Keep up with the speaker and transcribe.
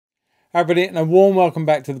Hi everybody, and a warm welcome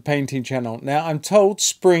back to the painting channel. Now I'm told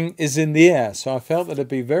spring is in the air, so I felt that it'd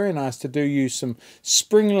be very nice to use some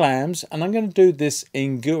spring lambs, and I'm going to do this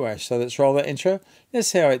in gouache. So let's roll that intro. Let's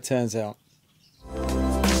see how it turns out.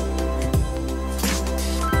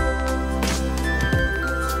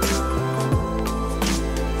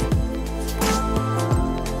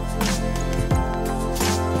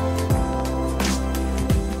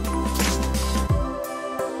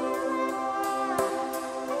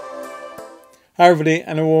 Hi everybody,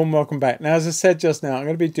 and a warm welcome back. Now, as I said just now, I'm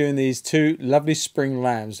going to be doing these two lovely spring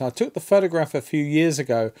lambs. Now, I took the photograph a few years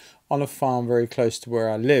ago on a farm very close to where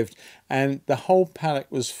I lived, and the whole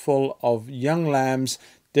paddock was full of young lambs,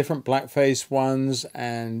 different black-faced ones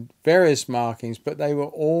and various markings, but they were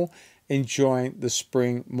all enjoying the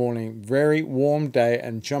spring morning. Very warm day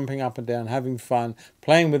and jumping up and down, having fun,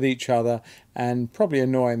 playing with each other, and probably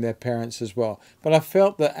annoying their parents as well. But I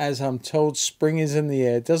felt that, as I'm told spring is in the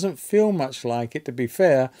air, it doesn't feel much like it, to be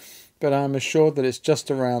fair, but I'm assured that it's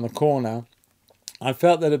just around the corner. I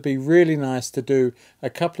felt that it'd be really nice to do a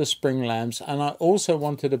couple of spring lambs, and I also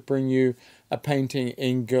wanted to bring you a painting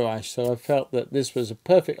in gouache. So I felt that this was a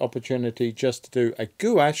perfect opportunity just to do a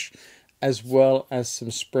gouache as well as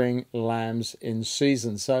some spring lambs in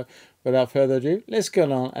season. So without further ado, let's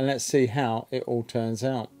get on and let's see how it all turns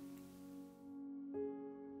out.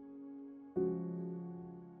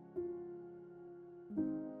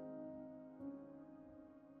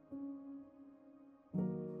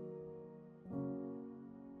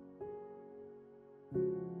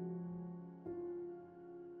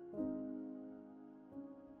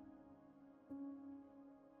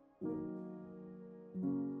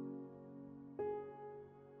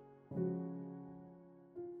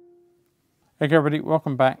 Okay everybody,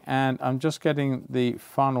 welcome back, and I'm just getting the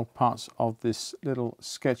final parts of this little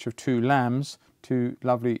sketch of two lambs, two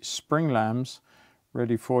lovely spring lambs,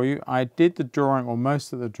 ready for you. I did the drawing, or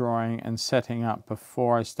most of the drawing and setting up,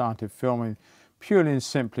 before I started filming, purely and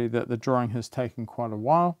simply that the drawing has taken quite a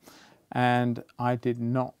while, and I did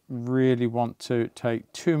not really want to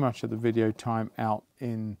take too much of the video time out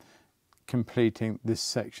in completing this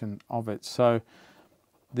section of it. So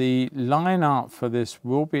the line art for this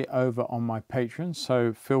will be over on my Patreon,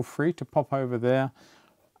 so feel free to pop over there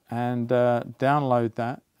and download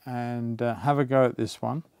that and have a go at this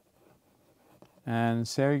one and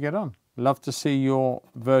see how you get on. Love to see your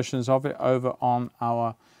versions of it over on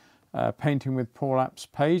our Painting with Paul Apps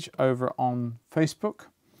page over on Facebook,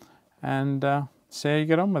 and see how you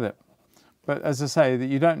get on with it. But as I say, that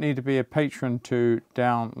you don't need to be a patron to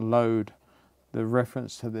download the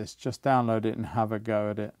reference to this. Just download it and have a go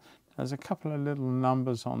at it. There's a couple of little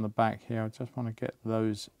numbers on the back here. I just want to get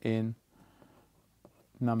those in.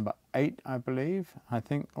 Number 8, I believe, I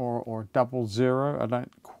think, or 00. I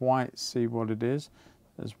don't quite see what it is.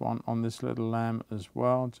 There's one on this little lamb as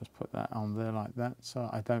well. Just put that on there like that so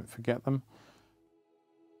I don't forget them.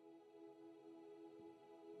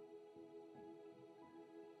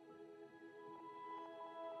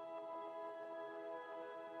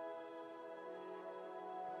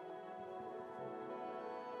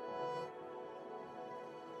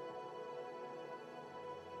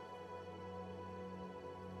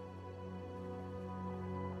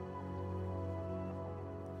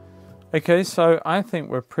 Okay, so I think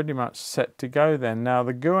we're pretty much set to go then. Now,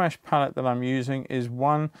 the gouache palette that I'm using is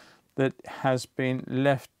one that has been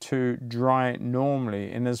left to dry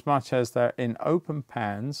normally, in as much as they're in open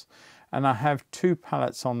pans, and I have 2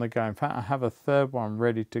 palettes on the go. In fact, I have a third one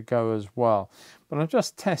ready to go as well. But I'm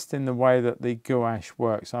just testing the way that the gouache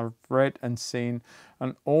works. I've read and seen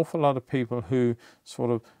an awful lot of people who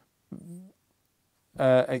sort of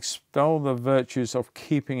extol the virtues of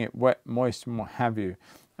keeping it wet, moist, and what have you.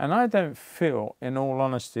 And I don't feel, in all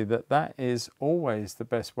honesty, that that is always the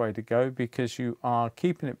best way to go, because you are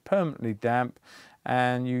keeping it permanently damp,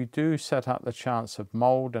 and you do set up the chance of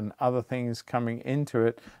mold and other things coming into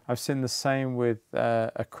it. I've seen the same with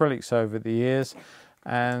acrylics over the years,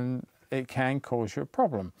 and it can cause you a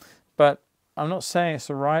problem. But I'm not saying it's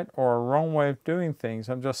a right or a wrong way of doing things.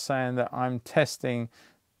 I'm just saying that I'm testing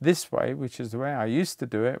this way, which is the way I used to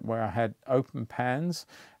do it, where I had open pans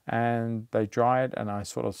and they dried and I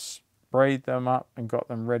sort of sprayed them up and got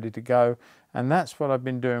them ready to go. And that's what I've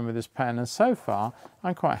been doing with this pan, and so far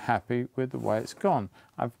I'm quite happy with the way it's gone.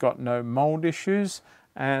 I've got no mold issues,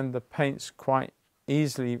 and the paints quite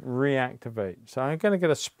easily reactivate. So I'm going to get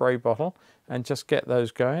a spray bottle and just get those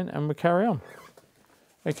going, and we'll carry on.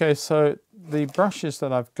 Okay, so the brushes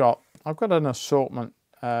that I've got an assortment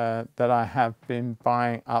that I have been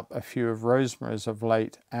buying up a few of Rosemary's of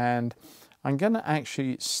late, and I'm going to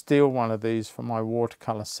actually steal one of these for my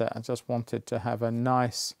watercolor set. I just wanted to have a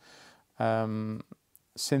nice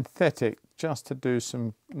synthetic just to do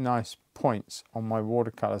some nice points on my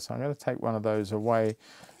watercolour. So I'm going to take one of those away,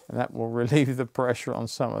 and that will relieve the pressure on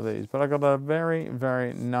some of these. But I've got a very,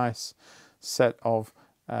 very nice set of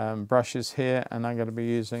brushes here, and I'm going to be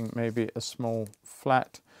using maybe a small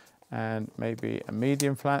flat and maybe a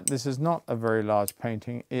medium flat. This is not a very large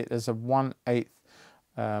painting. It is a 1/8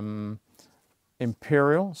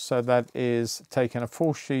 imperial, so that is taking a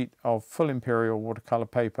full sheet of full imperial watercolor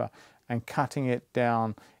paper and cutting it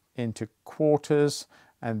down into quarters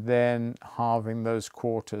and then halving those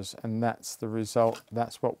quarters, and that's the result.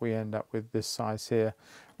 That's what we end up with this size here.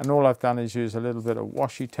 And all I've done is use a little bit of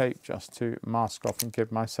washi tape just to mask off and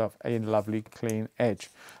give myself a lovely clean edge.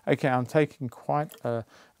 Okay, I'm taking quite an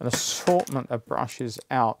assortment of brushes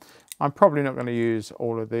out. I'm probably not going to use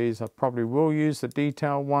all of these. I probably will use the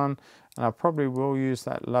detail one, and I probably will use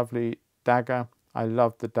that lovely dagger. I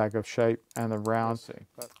love the dagger shape and the round.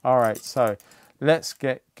 All right, so let's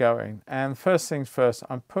get going. And first things first,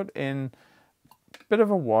 I'm put in a bit of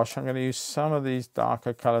a wash. I'm going to use some of these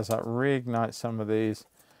darker colors. I'll reignite some of these.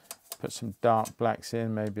 Put some dark blacks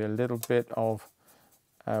in, maybe a little bit of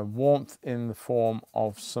warmth in the form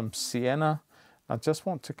of some sienna. I just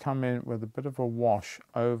want to come in with a bit of a wash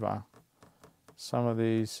over some of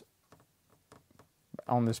these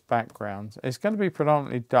on this background. It's going to be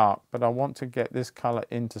predominantly dark, but I want to get this color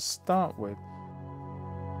in to start with.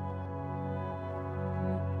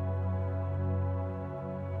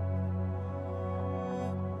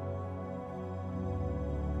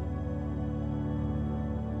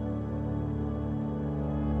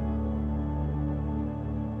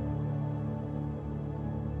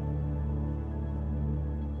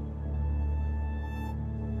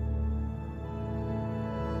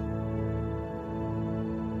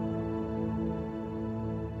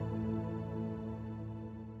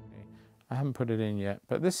 I haven't put it in yet,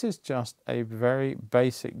 but this is just a very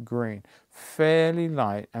basic green, fairly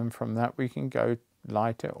light, and from that we can go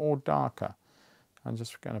lighter or darker. I'm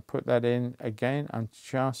just going to put that in again. I'm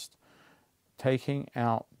just taking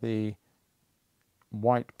out the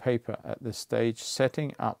white paper at this stage,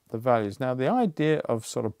 setting up the values. Now the idea of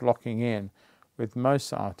sort of blocking in with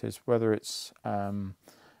most artists, whether it's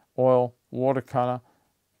oil, watercolor,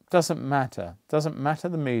 doesn't matter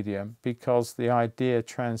the medium, because the idea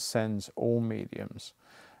transcends all mediums,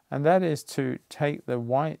 and that is to take the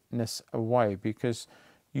whiteness away, because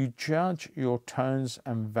you judge your tones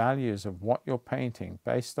and values of what you're painting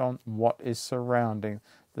based on what is surrounding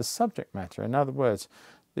the subject matter. In other words,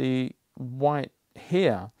 the white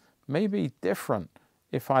here may be different.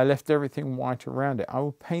 If I left everything white around it, I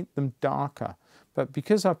will paint them darker. But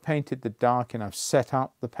because I've painted the dark and I've set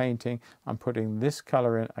up the painting, I'm putting this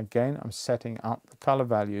color in again, I'm setting up the color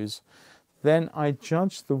values, then I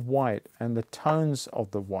judge the white and the tones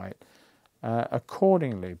of the white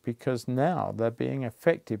accordingly, because now they're being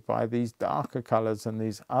affected by these darker colors and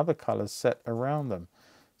these other colors set around them.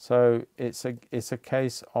 So it's a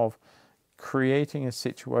case of creating a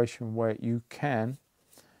situation where you can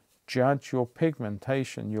judge your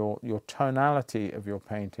pigmentation, your tonality of your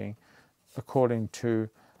painting, according to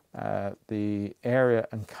the area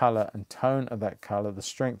and color and tone of that color, the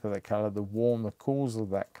strength of that color, the warm, the cools of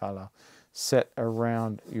that color set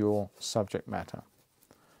around your subject matter.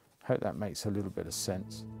 Hope that makes a little bit of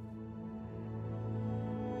sense.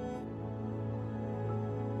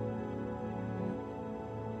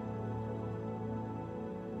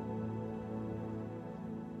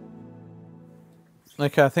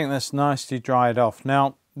 Okay, I think that's nicely dried off.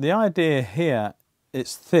 Now, the idea here,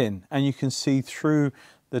 it's thin and you can see through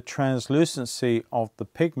the translucency of the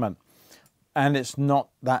pigment, and it's not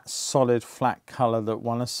that solid flat color that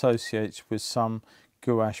one associates with some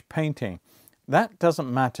gouache painting. That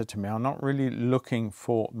doesn't matter to me. I'm not really looking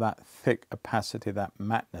for that thick opacity, that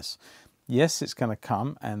mateness. Yes, it's going to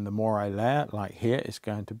come, and the more I layer, like here, it's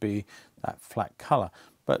going to be that flat color.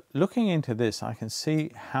 But looking into this, I can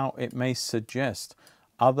see how it may suggest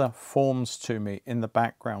other forms to me in the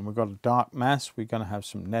background. We've got a dark mass, we're going to have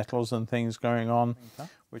some nettles and things going on.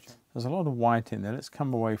 Which there's a lot of white in there. Let's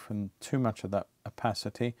come away from too much of that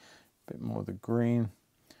opacity. A bit more of the green,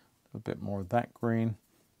 a bit more of that green.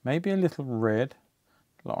 Maybe a little red,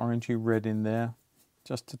 a little orangey red in there,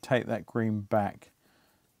 just to take that green back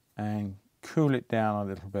and cool it down a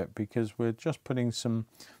little bit, because we're just putting some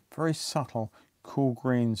very subtle cool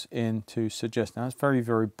greens in to suggest. Now it's very,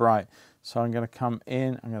 very bright, so I'm going to come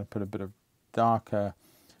in, I'm going to put a bit of darker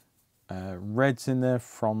reds in there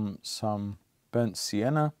from some burnt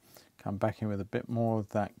sienna, come back in with a bit more of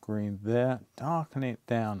that green there, darken it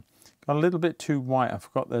down. Got a little bit too white, I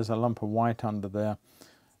forgot there's a lump of white under there,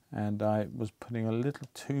 and I was putting a little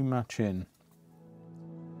too much in.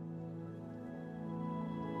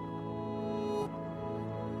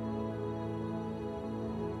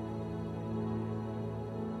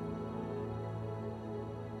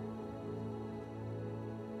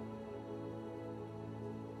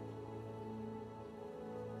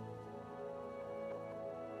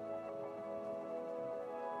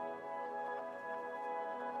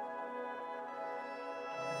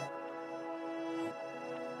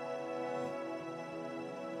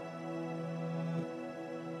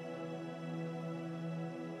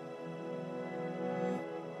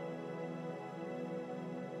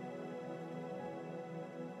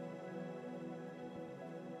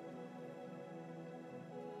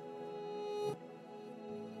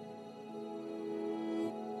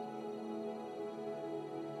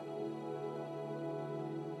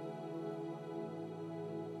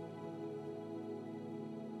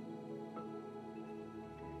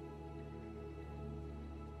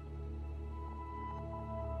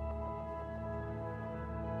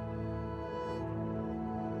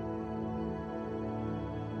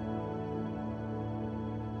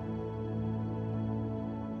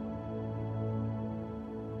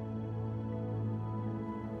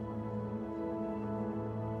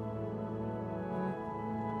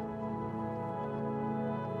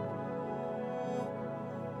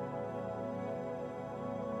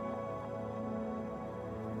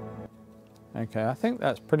 Okay, I think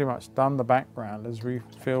that's pretty much done the background, as we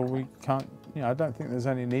feel we can't, I don't think there's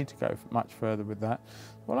any need to go much further with that.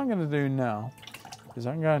 What I'm going to do now is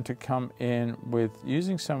I'm going to come in with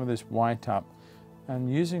using some of this white up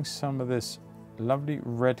and using some of this lovely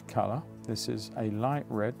red colour. This is a light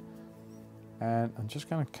red, and I'm just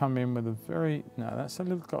going to come in with a very, no, that's a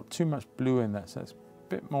little, got too much blue in that, so it's a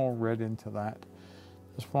bit more red into that.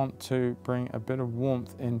 Just want to bring a bit of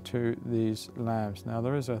warmth into these lambs. Now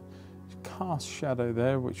there is a cast shadow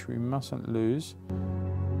there which we mustn't lose.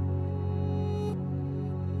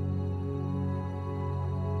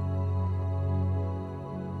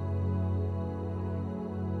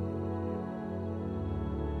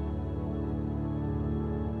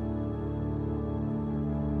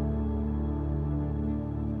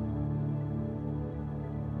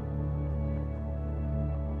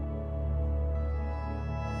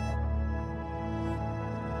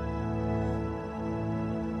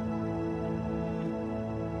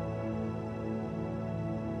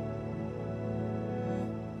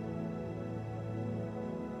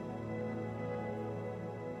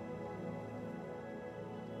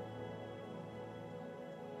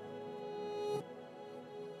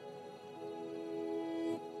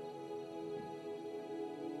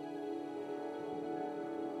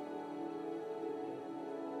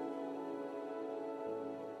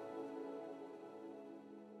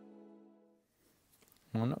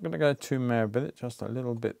 I'm not going to go too mad with it, just a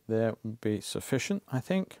little bit there would be sufficient, I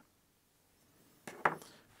think.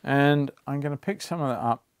 And I'm going to pick some of that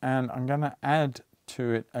up and I'm going to add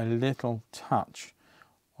to it a little touch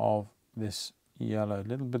of this yellow, a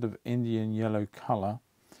little bit of Indian yellow colour,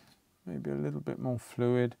 maybe a little bit more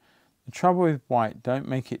fluid. The trouble with white, don't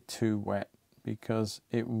make it too wet because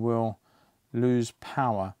it will lose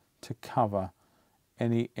power to cover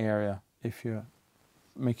any area if you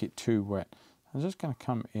make it too wet. I'm just going to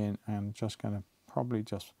come in and just going to probably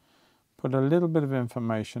just put a little bit of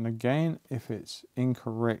information. Again, if it's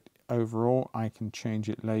incorrect overall, I can change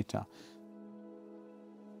it later.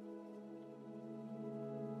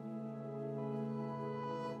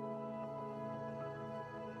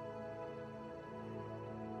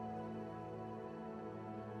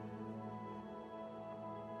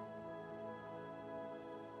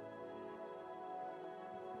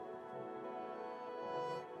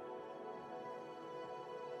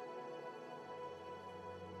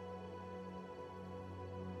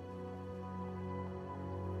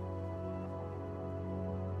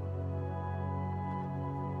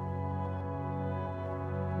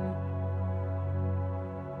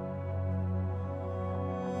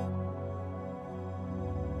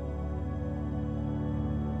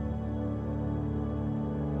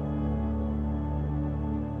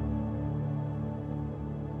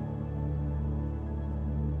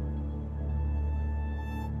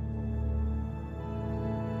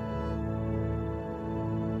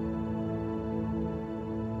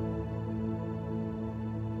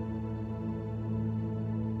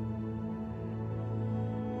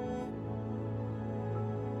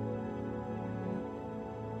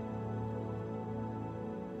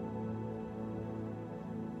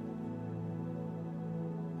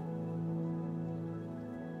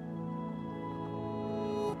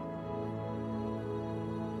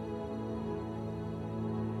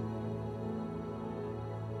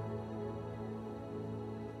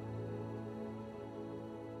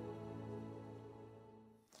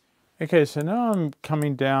 Okay, so now I'm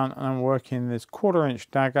coming down and I'm working this 1/4 inch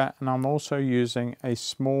dagger, and I'm also using a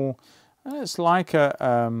small, it's like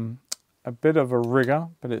a bit of a rigger,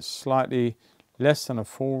 but it's slightly less than a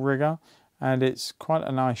full rigger, and it's quite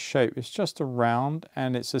a nice shape. It's just a round,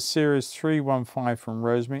 and it's a series 315 from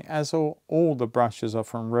Rosemary, as all the brushes are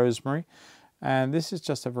from Rosemary. And this is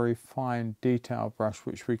just a very fine detail brush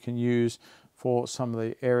which we can use for some of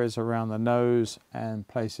the areas around the nose and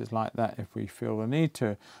places like that if we feel the need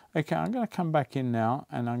to. Okay, I'm going to come back in now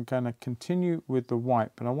and I'm going to continue with the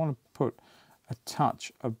white, but I want to put a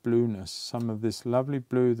touch of blueness, some of this lovely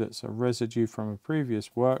blue that's a residue from a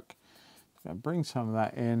previous work. I'm going to bring some of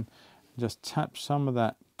that in and just tap some of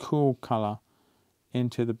that cool colour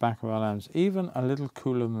into the back of our lambs, even a little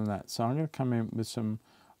cooler than that. So I'm going to come in with some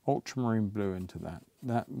ultramarine blue into that.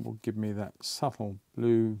 That will give me that subtle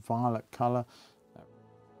blue violet colour.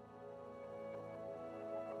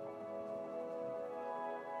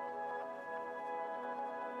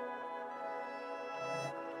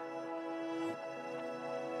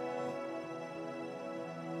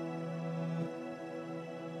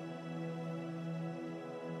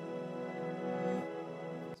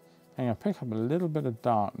 And I'll pick up a little bit of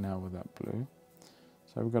dark now with that blue.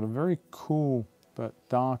 So we've got a very cool but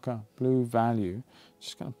darker blue value.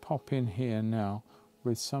 Just going to pop in here now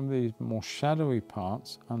with some of these more shadowy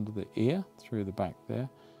parts under the ear, through the back there.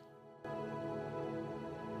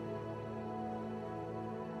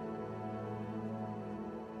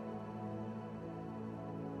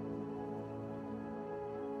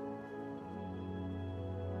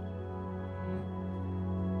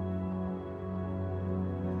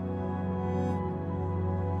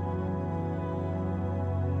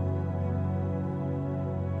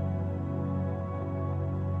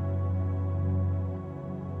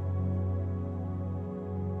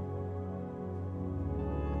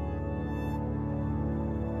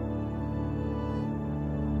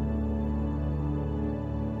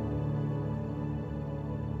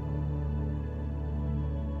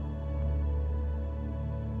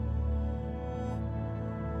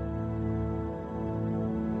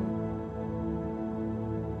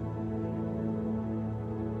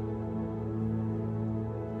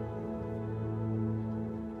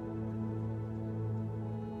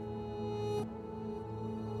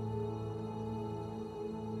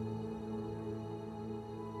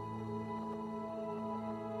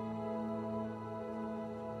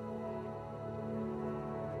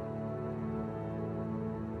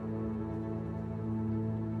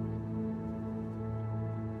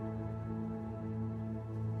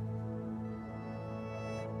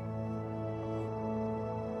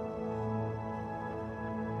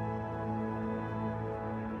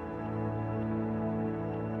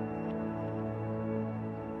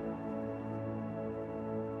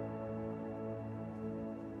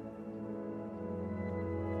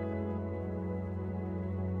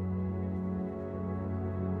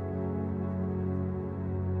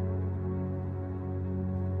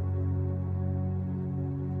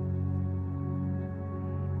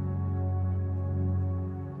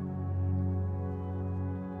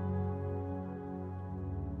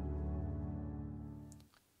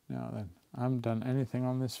 Now then, I haven't done anything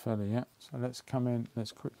on this fella yet, so let's come in,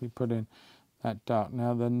 let's quickly put in that dark.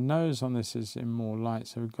 Now the nose on this is in more light,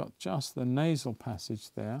 so we've got just the nasal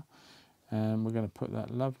passage there, and we're going to put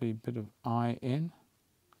that lovely bit of eye in.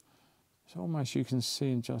 It's almost, you can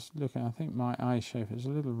see in just looking, I think my eye shape is a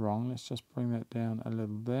little wrong. Let's just bring that down a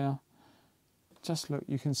little there. Just look,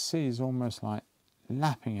 you can see it's almost like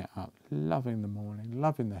lapping it up, loving the morning,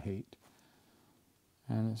 loving the heat.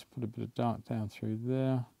 And let's put a bit of dark down through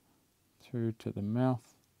there, through to the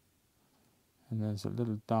mouth, and there's a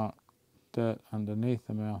little dark dirt underneath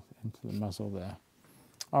the mouth into the muzzle there.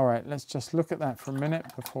 All right, let's just look at that for a minute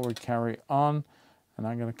before we carry on, and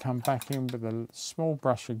I'm going to come back in with a small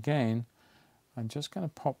brush again. I'm just going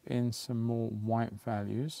to pop in some more white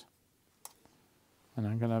values, and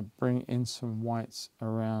I'm going to bring in some whites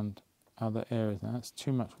around other areas. Now that's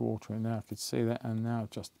too much water in there, I could see that, and now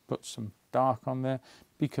just put some dark on there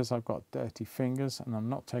because I've got dirty fingers and I'm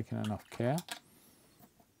not taking enough care.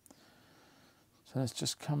 So let's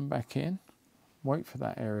just come back in, wait for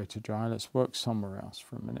that area to dry. Let's work somewhere else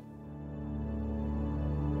for a minute.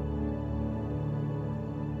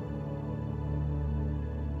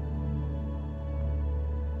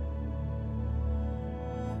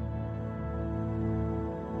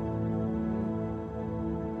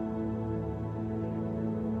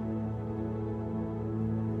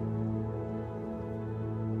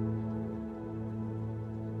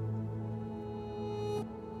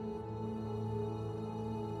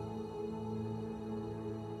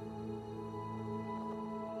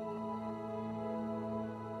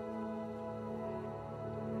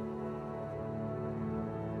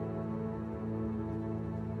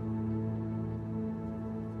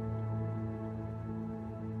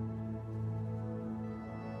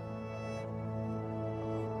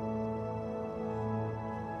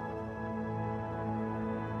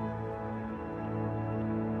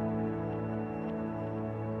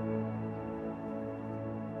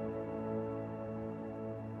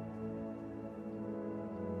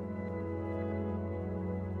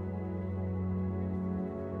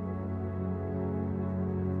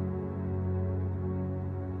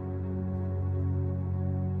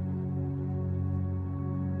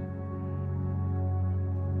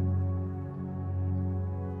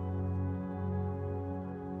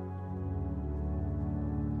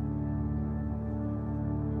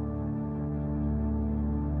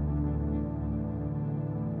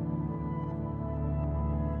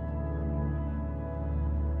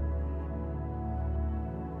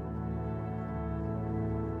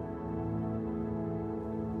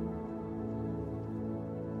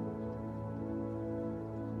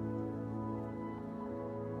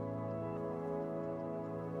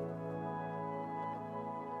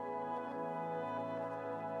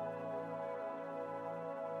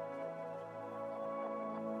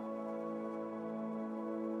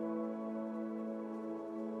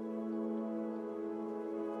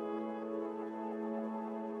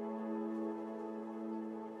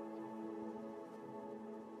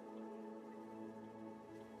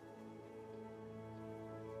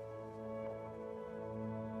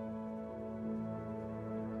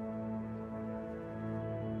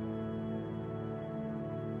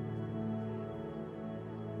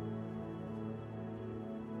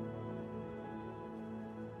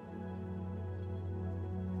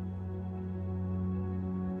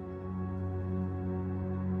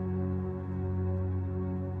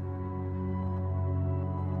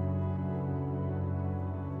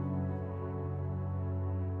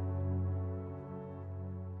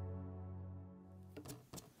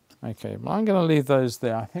 Okay, well, I'm going to leave those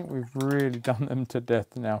there. I think we've really done them to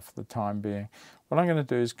death now for the time being. What I'm going to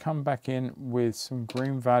do is come back in with some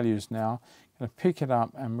green values now. I'm going to pick it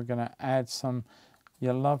up and we're going to add some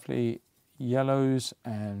lovely yellows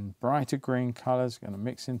and brighter green colours. Going to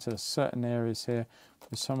mix into certain areas here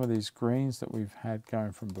with some of these greens that we've had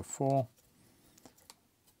going from before.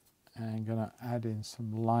 And going to add in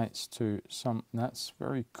some lights to some, that's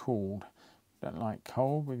very cold. Don't like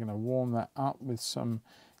cold. We're going to warm that up with some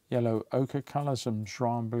yellow ochre colour, some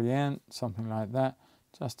Tremblant, something like that,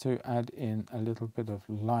 just to add in a little bit of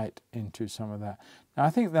light into some of that. Now I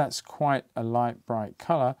think that's quite a light bright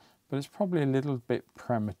colour, but it's probably a little bit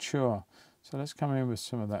premature. So let's come in with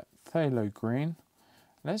some of that phthalo green.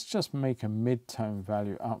 Let's just make a mid-tone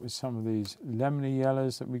value up with some of these lemony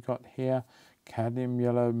yellows that we got here, cadmium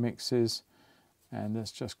yellow mixes, and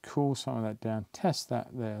let's just cool some of that down. Test that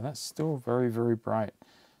there. That's still very, very bright.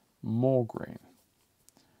 More green.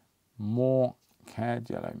 More cad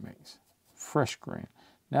yellow mix, fresh green.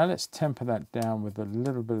 Now let's temper that down with a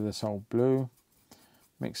little bit of this old blue,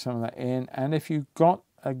 mix some of that in, and if you've got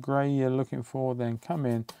a grey you're looking for, then come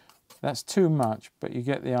in. That's too much, but you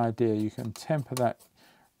get the idea. You can temper that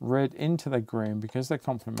red into the green because they're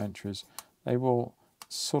complementaries. They will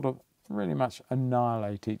sort of really much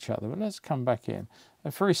annihilate each other. But let's come back in.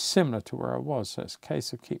 They're very similar to where I was, so it's a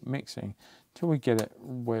case of keep mixing till we get it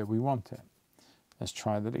where we want it. Let's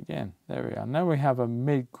try that again. There we are. Now we have a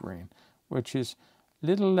mid-green, which is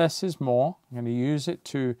little less is more. I'm going to use it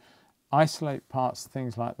to isolate parts,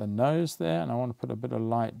 things like the nose there, and I want to put a bit of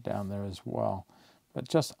light down there as well. But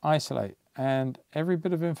just isolate, and every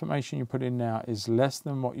bit of information you put in now is less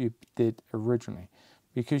than what you did originally,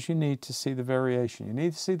 because you need to see the variation. You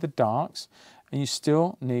need to see the darks, and you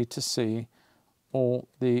still need to see all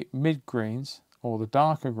the mid-greens, or the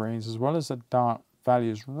darker greens, as well as the dark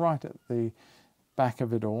values right at the back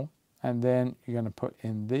of it all. And then you're going to put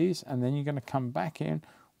in these, and then you're going to come back in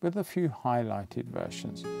with a few highlighted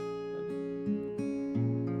versions.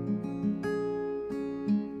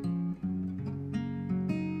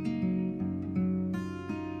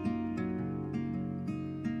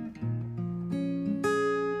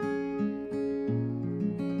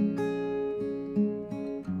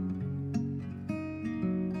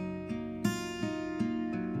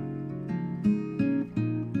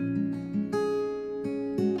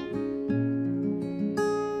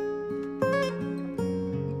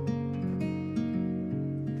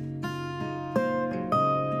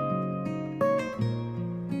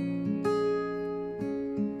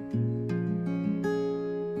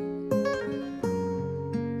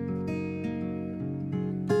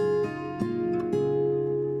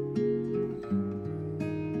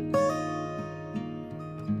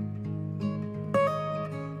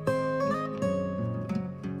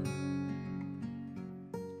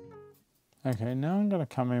 Okay, now I'm going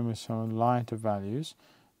to come in with some lighter values.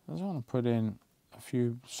 I just want to put in a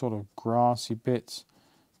few sort of grassy bits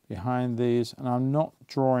behind these, and I'm not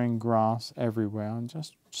drawing grass everywhere. I'm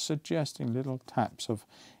just suggesting little taps of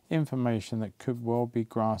information that could well be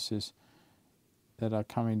grasses that are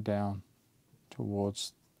coming down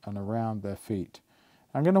towards and around their feet.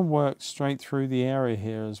 I'm going to work straight through the area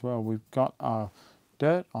here as well. We've got our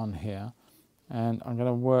dirt on here, and I'm going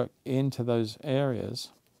to work into those areas.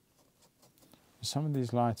 Some of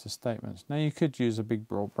these lighter statements. Now you could use a big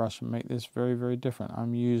broad brush and make this very, very different.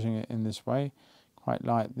 I'm using it in this way. Quite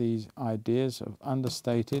like these ideas of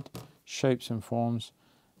understated shapes and forms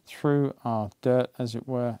through our dirt, as it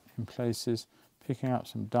were, in places, picking up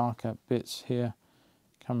some darker bits here,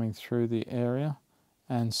 coming through the area,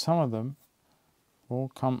 and some of them will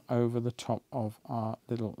come over the top of our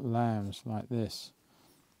little lambs like this,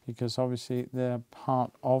 because obviously they're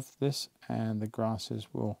part of this, and the grasses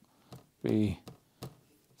will be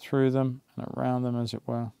through them and around them, as it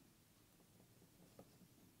were.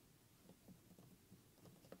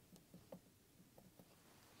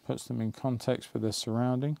 Puts them in context with their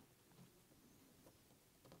surrounding.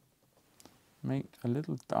 Make a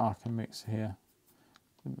little darker mix here,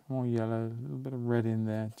 a bit more yellow, a little bit of red in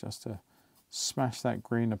there, just to smash that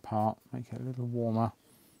green apart, make it a little warmer,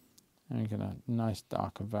 and get a nice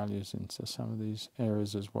darker values into some of these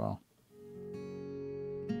areas as well.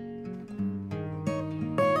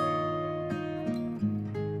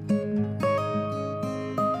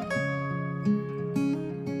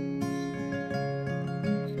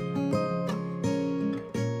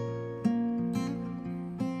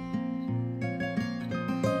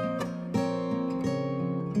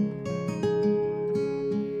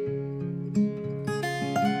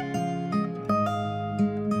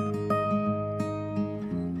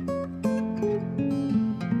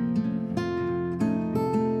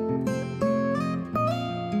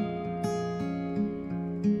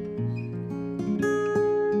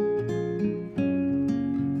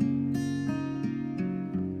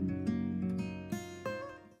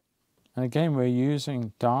 again, we're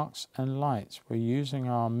using darks and lights. We're using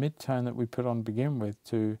our mid-tone that we put on to begin with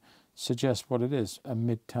to suggest what it is, a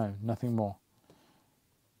mid-tone, nothing more.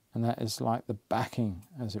 And that is like the backing,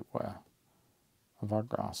 as it were, of our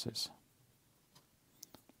glasses.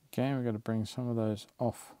 Again, we're going to bring some of those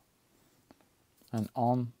off and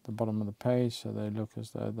on the bottom of the page so they look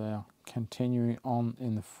as though they are continuing on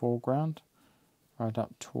in the foreground, right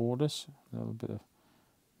up toward us. A little bit of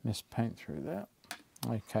mist paint through there.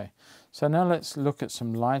 Okay, so now let's look at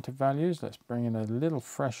some lighter values. Let's bring in a little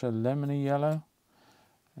fresher lemony yellow.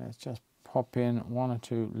 Let's just pop in one or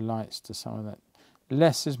two lights to some of that.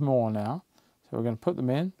 Less is more now. So we're going to put them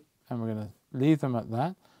in and we're going to leave them at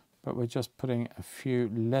that, but we're just putting a few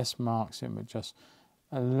less marks in. We're just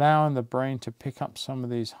allowing the brain to pick up some of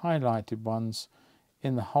these highlighted ones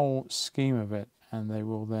in the whole scheme of it, and they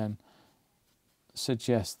will then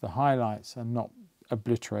suggest the highlights and not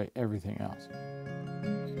obliterate everything else.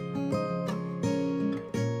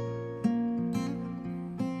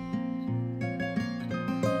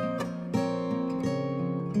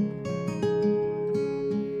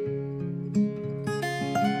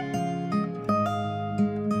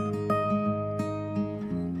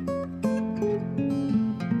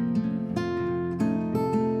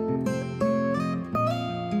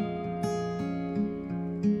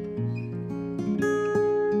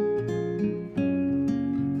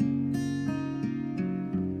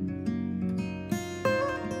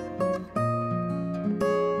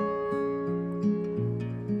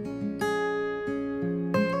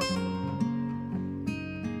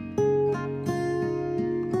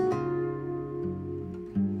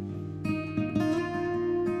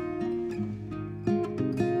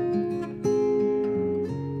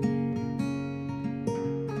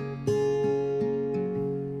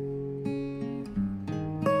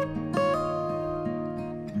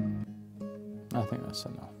 I think that's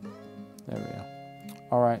enough. There we are.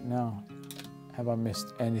 All right, now, have I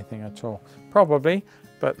missed anything at all? Probably,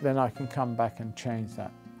 but then I can come back and change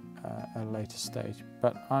that at a later stage.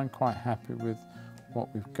 But I'm quite happy with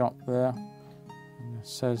what we've got there. And it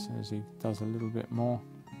says as he does a little bit more,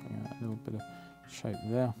 bring out a little bit of shape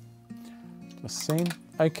there. Just seen.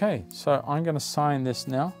 Okay, so I'm going to sign this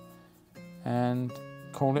now and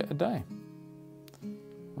call it a day.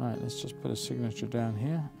 All right, let's just put a signature down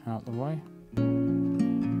here, out the way.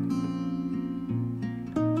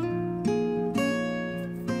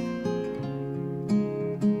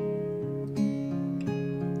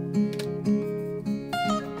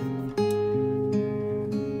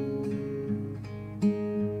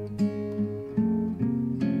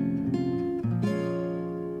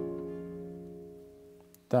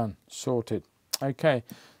 Done, sorted. Okay,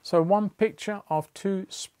 so one picture of two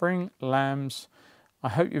spring lambs. I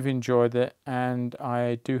hope you've enjoyed it, and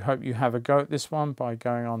I do hope you have a go at this one by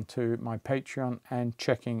going on to my Patreon and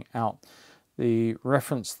checking out the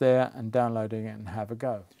reference there and downloading it and have a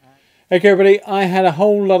go. Okay everybody, I had a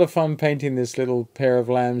whole lot of fun painting this little pair of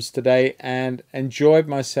lambs today and enjoyed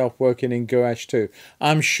myself working in gouache too.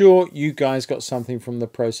 I'm sure you guys got something from the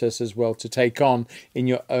process as well to take on in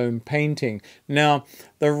your own painting. Now,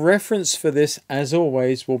 the reference for this, as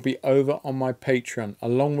always, will be over on my Patreon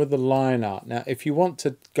along with the line art. Now, if you want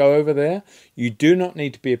to go over there, you do not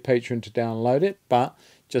need to be a patron to download it, but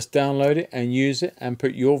just download it and use it and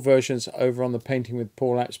put your versions over on the Painting with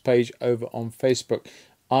Paul Apps page over on Facebook.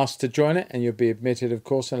 Ask to join it and you'll be admitted, of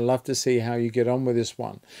course, and I'd love to see how you get on with this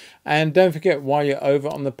one. And don't forget, while you're over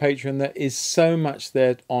on the Patreon, there is so much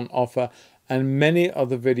there on offer, and many of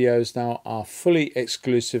the videos now are fully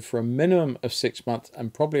exclusive for a minimum of 6 months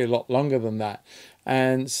and probably a lot longer than that.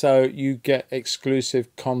 And so you get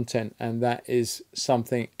exclusive content, and that is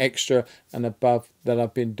something extra and above that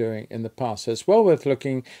I've been doing in the past. So it's well worth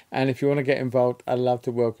looking, and if you want to get involved, I'd love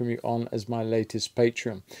to welcome you on as my latest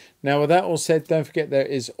patron. Now, with that all said, don't forget there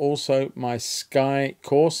is also my Sky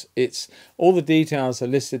course. It's all the details are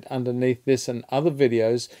listed underneath this and other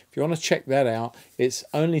videos. If you want to check that out, it's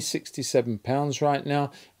only £67 right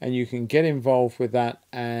now, and you can get involved with that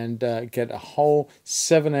and get a whole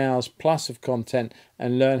 7 hours plus of content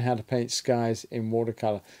and learn how to paint skies in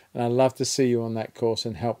watercolor. And I'd love to see you on that course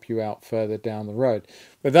and help you out further down the road.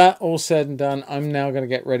 With that all said and done, I'm now going to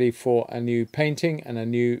get ready for a new painting and a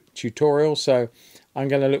new tutorial. So I'm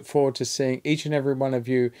going to look forward to seeing each and every one of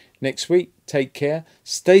you next week. Take care,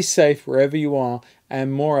 stay safe wherever you are,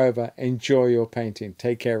 and moreover, enjoy your painting.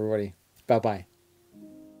 Take care, everybody. Bye-bye.